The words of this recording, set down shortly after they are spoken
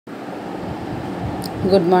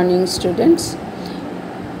Good morning, students.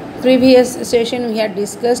 Previous session we had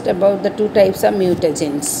discussed about the two types of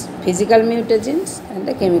mutagens, physical mutagens and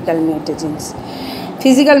the chemical mutagens.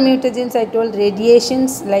 Physical mutagens, I told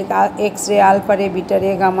radiations like X-ray, alpha ray, beta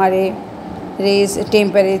ray, gamma ray, rays,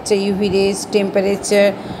 temperature, UV rays,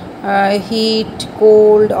 temperature, heat,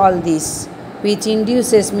 cold, all these which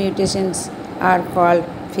induces mutations are called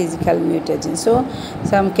physical mutagens. So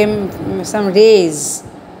some rays,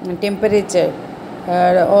 temperature,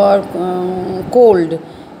 or cold,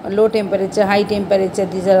 low temperature, high temperature,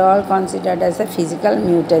 these are all considered as the physical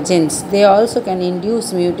mutagens. They also can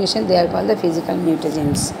induce mutation, they are called the physical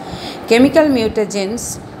mutagens. Chemical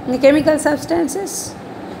mutagens, chemical substances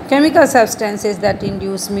that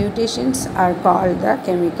induce mutations are called the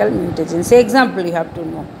chemical mutagens. Example you have to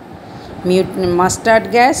know: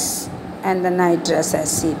 mustard gas and the nitrous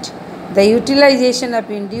acid. The utilization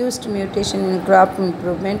of induced mutation in crop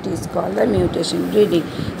improvement is called the mutation breeding.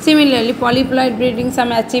 Similarly, polyploid breeding,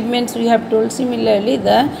 some achievements we have told. Similarly,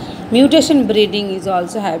 the mutation breeding is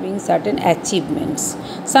also having certain achievements.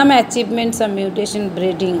 Some achievements of mutation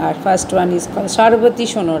breeding are: first one is called Sharbati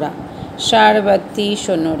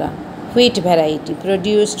Sonora, wheat variety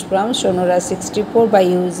produced from Sonora 64 by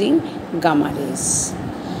using gamma rays.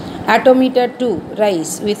 Atometer 2,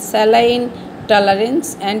 rice with saline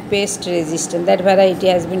tolerance and pest resistance. That variety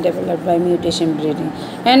has been developed by mutation breeding.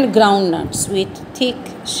 And groundnuts with thick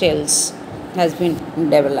shells has been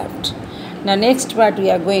developed. Now next part we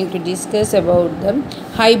are going to discuss about the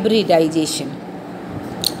hybridization.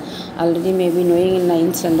 Already may be knowing in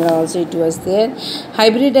 9th standard also it was there.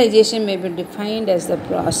 Hybridization may be defined as the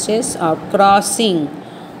process of crossing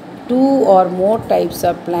two or more types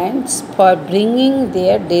of plants for bringing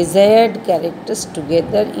their desired characters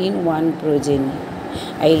together in one progeny.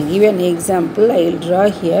 I will give an example. I will draw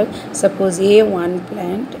here. Suppose A one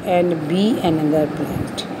plant and B another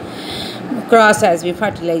plant. Cross has been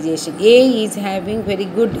fertilization. A is having very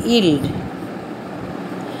good yield,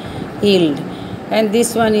 and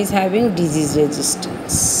this one is having disease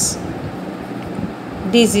resistance.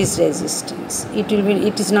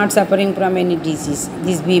 It is not suffering from any disease,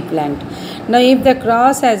 this B plant. Now if the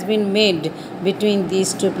cross has been made between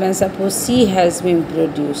these two plants, suppose C has been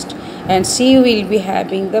produced, and C will be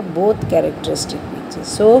having the both characteristic features.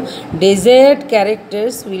 So desired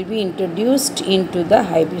characters will be introduced into the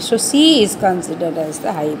hybrid. So C is considered as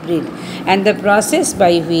the hybrid, and the process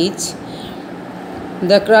by which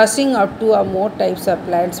the crossing of two or more types of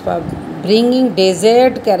plants for bringing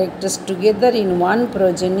desired characters together in one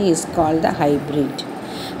progeny is called the hybrid.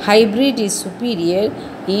 Hybrid is superior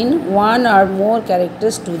in one or more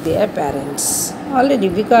characters to their parents already,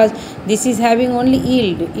 because this is having only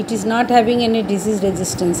yield. It is not having any disease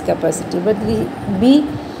resistance capacity. But B,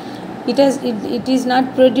 it is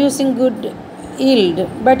not producing good yield,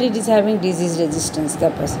 but it is having disease resistance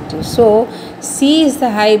capacity. So C is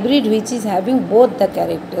the hybrid which is having both the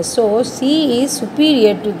characters. So C is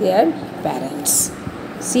superior to their parents.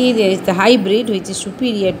 C, there is the hybrid which is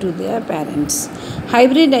superior to their parents.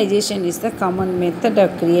 Hybridization is the common method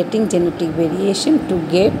of creating genetic variation to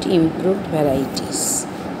get improved varieties.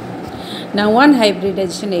 Now one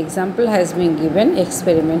hybridization example has been given.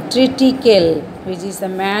 Experiment triticale, which is the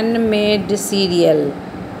man-made cereal.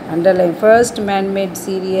 Underline first, man-made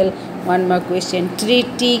cereal. One more question.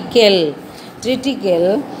 Triticale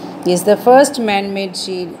is the first man-made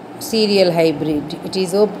cereal hybrid. It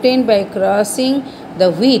is obtained by crossing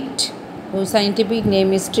the wheat, whose scientific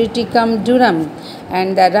name is Triticum durum,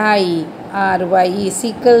 and the rye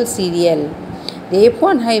sickle cereal. The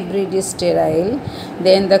F1 hybrid is sterile.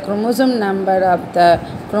 Then the chromosome number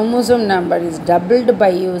is doubled by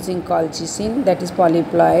using colchicine, that is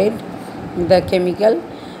polyploid, the chemical,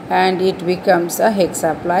 and it becomes a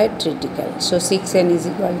hexaploid triticale. So 6n is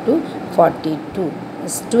equal to 42.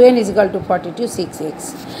 2n is equal to 42,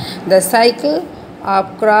 6x. The cycle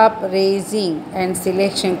of crop raising and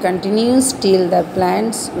selection continues till the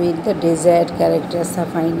plants with the desired characters are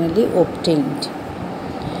finally obtained.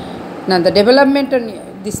 Now the development on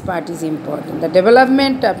this part is important. The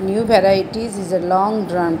development of new varieties is a long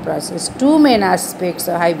drawn process. Two main aspects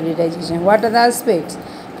of hybridization. What are the aspects?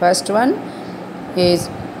 First one is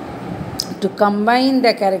to combine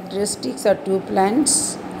the characteristics of two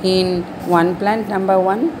plants in one plant, number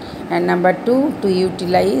one, and number two, to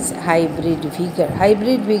utilize hybrid vigor.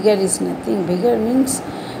 Hybrid vigor is nothing. Vigor means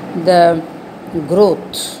the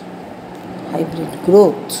growth, hybrid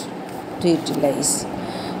growth to utilize.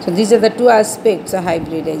 So these are the two aspects of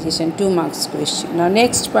hybridization, 2 marks question. Now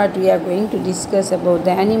next part we are going to discuss about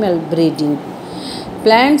the animal breeding.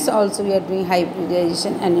 Plants also we are doing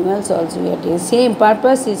hybridization, animals also we are doing. Same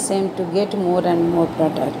purpose is same, to get more and more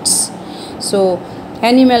products. So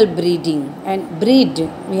animal breeding and breed,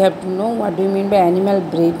 we have to know what do you mean by animal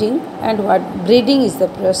breeding, and what breeding is the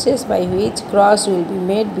process by which cross will be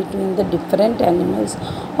made between the different animals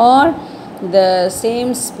or the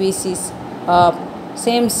same species of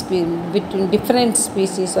between different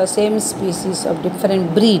species or same species of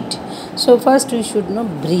different breed. So first we should know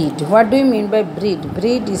breed. What do you mean by breed?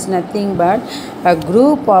 Breed is nothing but a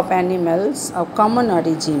group of animals of common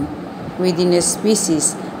origin within a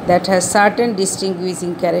species that has certain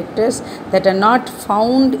distinguishing characters that are not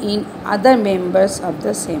found in other members of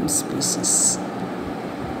the same species,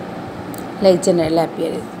 like general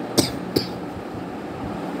appearance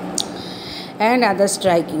and other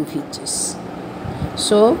striking features.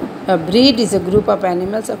 So a breed is a group of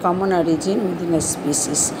animals of common origin within a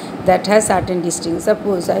species that has certain distinct.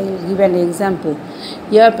 Suppose I will give an example.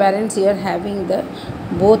 Your parents here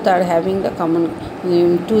both are having the common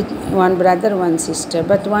two, one brother, one sister,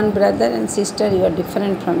 but one brother and sister you are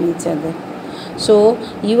different from each other. So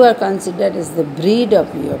you are considered as the breed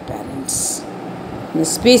of your parents. The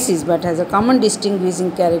species, but has a common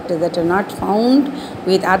distinguishing character that are not found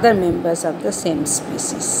with other members of the same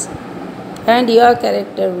species. And your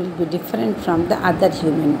character will be different from the other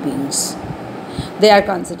human beings. They are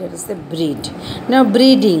considered as the breed. Now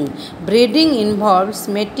breeding. Breeding involves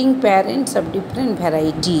mating parents of different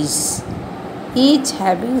varieties, each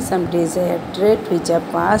having some desired trait which are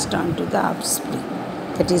passed on to the offspring.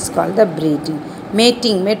 That is called the breeding.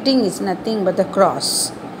 Mating. Mating is nothing but the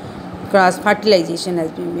cross. Cross fertilization has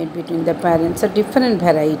been made between the parents of different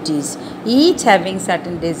varieties, each having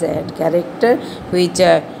certain desired character which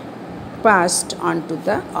are passed on to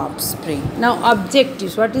the offspring. Now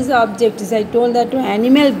objectives. What is the objectives? I told that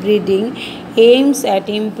animal breeding aims at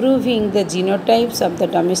improving the genotypes of the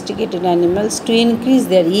domesticated animals to increase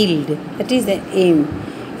their yield. That is the aim.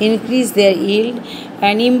 Increase their yield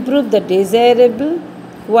and improve the desirable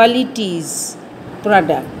qualities,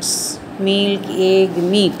 products, milk, egg,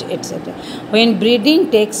 meat, etc. When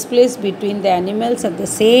breeding takes place between the animals of the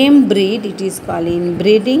same breed, it is called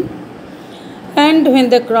inbreeding. And when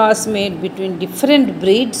the cross made between different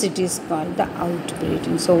breeds, it is called the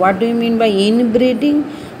outbreeding. So what do you mean by inbreeding?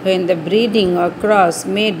 When the breeding or cross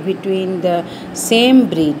made between the same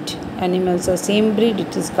breed, animals of same breed,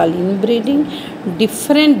 it is called inbreeding.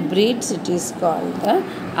 Different breeds, it is called the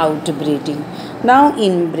outbreeding. Now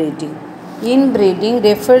inbreeding. Inbreeding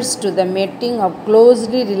refers to the mating of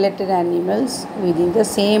closely related animals within the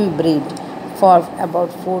same breed for about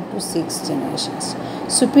 4 to 6 generations.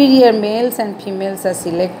 Superior males and females are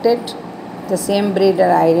selected, the same breed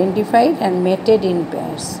are identified and mated in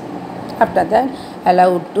pairs. After that,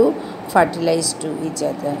 allowed to fertilize to each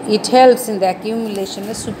other. It helps in the accumulation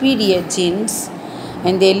of superior genes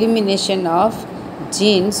and the elimination of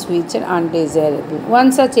genes which are undesirable.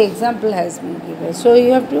 One such example has been given. So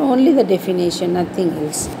you have to only the definition, nothing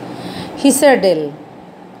else. Hisardale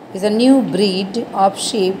is a new breed of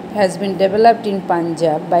sheep has been developed in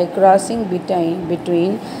Punjab by crossing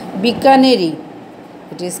between Bikaneri,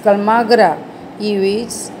 it is called Magra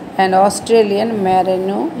Ewes, and Australian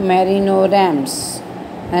Merino Rams,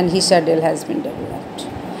 and Hisardale has been developed.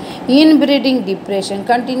 Inbreeding depression,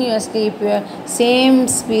 continuously if your same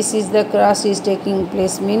species the cross is taking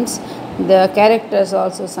place, means the characters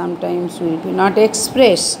also sometimes will be not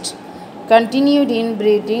expressed. Continued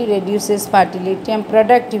inbreeding reduces fertility and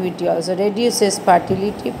productivity, also reduces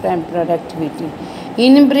fertility and productivity.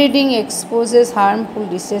 Inbreeding exposes harmful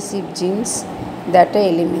recessive genes that are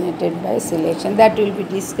eliminated by selection. That we will be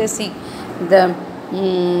discussing the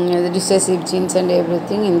recessive genes and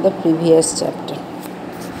everything in the previous chapter.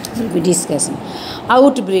 We will be discussing.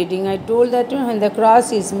 Outbreeding, I told that when the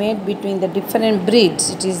cross is made between the different breeds,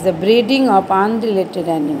 it is the breeding of unrelated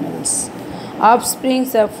animals.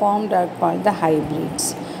 Offsprings are formed are called the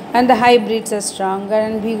hybrids, and the hybrids are stronger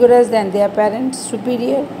and vigorous than their parents,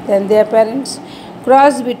 superior than their parents.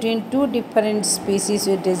 Cross between two different species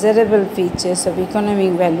with desirable features of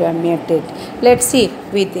economic value are mated. Let's see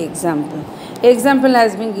with example. Example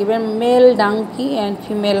has been given: male donkey and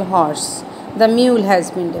female horse. The mule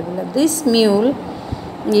has been developed. This mule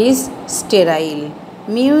is sterile.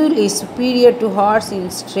 Mule is superior to horse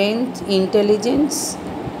in strength, intelligence,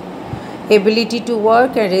 ability to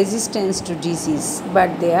work and resistance to disease, but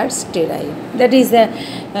they are sterile. That is the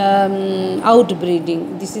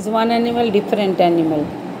outbreeding. This is one animal, different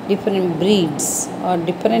breeds or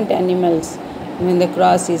different animals When the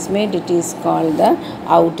cross is made, it is called the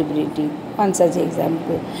outbreeding. One such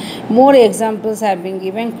example. More examples have been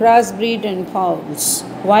given. Crossbreed in fowls.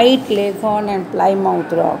 White Leghorn and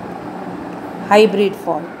Plymouth Rock. Hybrid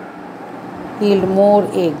fowl. Yield more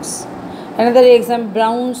eggs. Another example,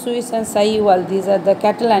 brown Swiss and Sahiwal. These are the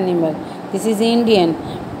cattle animal. This is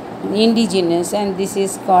indigenous, and this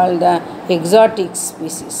is called the exotic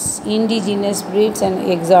species. Indigenous breeds and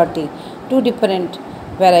exotic, two different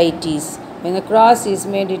varieties. When the cross is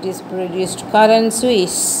made, it is produced Curran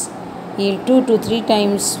Swiss, yield 2 to 3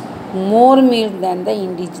 times more milk than the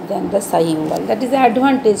Sahiwal. That is the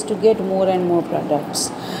advantage to get more and more products.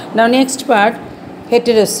 Now next part,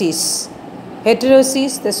 heterosis.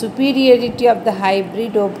 Heterosis, the superiority of the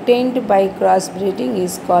hybrid obtained by crossbreeding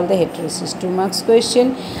is called the heterosis. 2 marks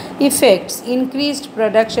question. Effects, increased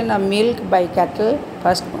production of milk by cattle,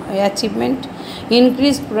 first achievement.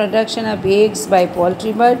 Increased production of eggs by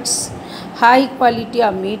poultry birds. High quality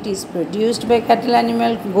of meat is produced by cattle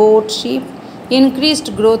animal, goat, sheep.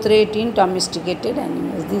 Increased growth rate in domesticated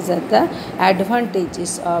animals. These are the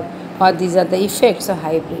advantages of, or these are the effects of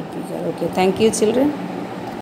hybrid picture. Okay, thank you children.